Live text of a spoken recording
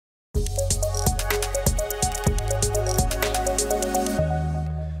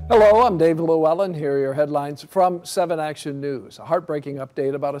Hello, I'm Dave Llewellyn. Here are your headlines from 7 Action News. A heartbreaking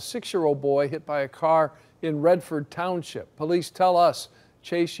update about a 6-year-old boy hit by a car in Redford Township. Police tell us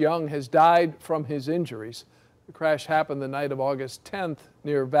Chase Young has died from his injuries. The crash happened the night of August 10th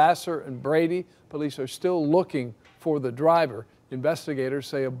near Vassar and Brady. Police are still looking for the driver. Investigators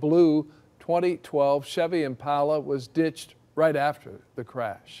say a blue 2012 Chevy Impala was ditched right after the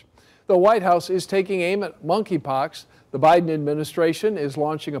crash. The White House is taking aim at monkeypox. The Biden administration is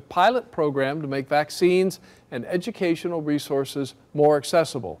launching a pilot program to make vaccines and educational resources more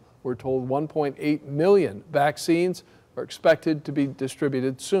accessible. We're told 1.8 million vaccines are expected to be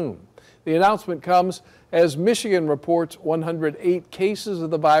distributed soon. The announcement comes as Michigan reports 108 cases of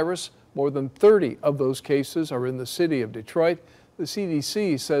the virus. More than 30 of those cases are in the city of Detroit. The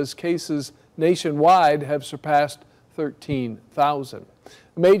CDC says cases nationwide have surpassed 13,000.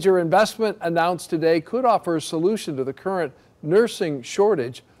 A major investment announced today could offer a solution to the current nursing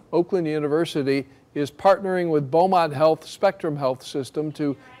shortage. Oakland University is partnering with Beaumont Health Spectrum Health System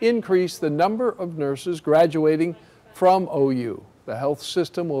to increase the number of nurses graduating from OU. The health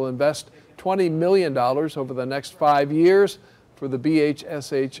system will invest $20 million over the next 5 years for the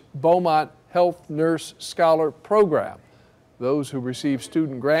BHSH Beaumont Health Nurse Scholar Program. Those who receive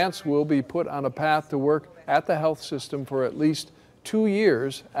student grants will be put on a path to work at the health system for at least 2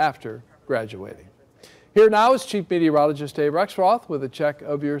 years after graduating. Here now is Chief Meteorologist Dave Rexroth with a check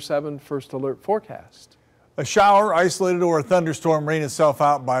of your 7 First Alert forecast. A shower, isolated or a thunderstorm, rain itself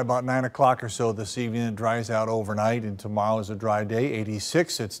out by about 9 o'clock or so this evening. It dries out overnight, and tomorrow is a dry day,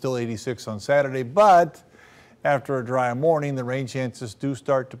 86. It's still 86 on Saturday, but after a dry morning, the rain chances do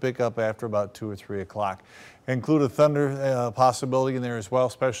start to pick up after about 2 or 3 o'clock. Include a thunder possibility in there as well,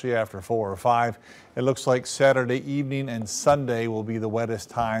 especially after 4 or 5. It looks like Saturday evening and Sunday will be the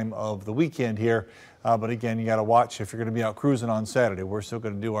wettest time of the weekend here. But again, you got to watch if you're going to be out cruising on Saturday. We're still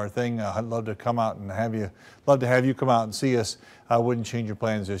going to do our thing. I'd love to come out and love to have you come out and see us. I wouldn't change your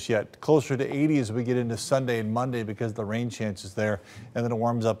plans just yet. Closer to 80 as we get into Sunday and Monday because the rain chance is there, and then it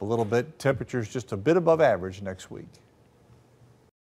warms up a little bit. Temperatures just a bit above average next week.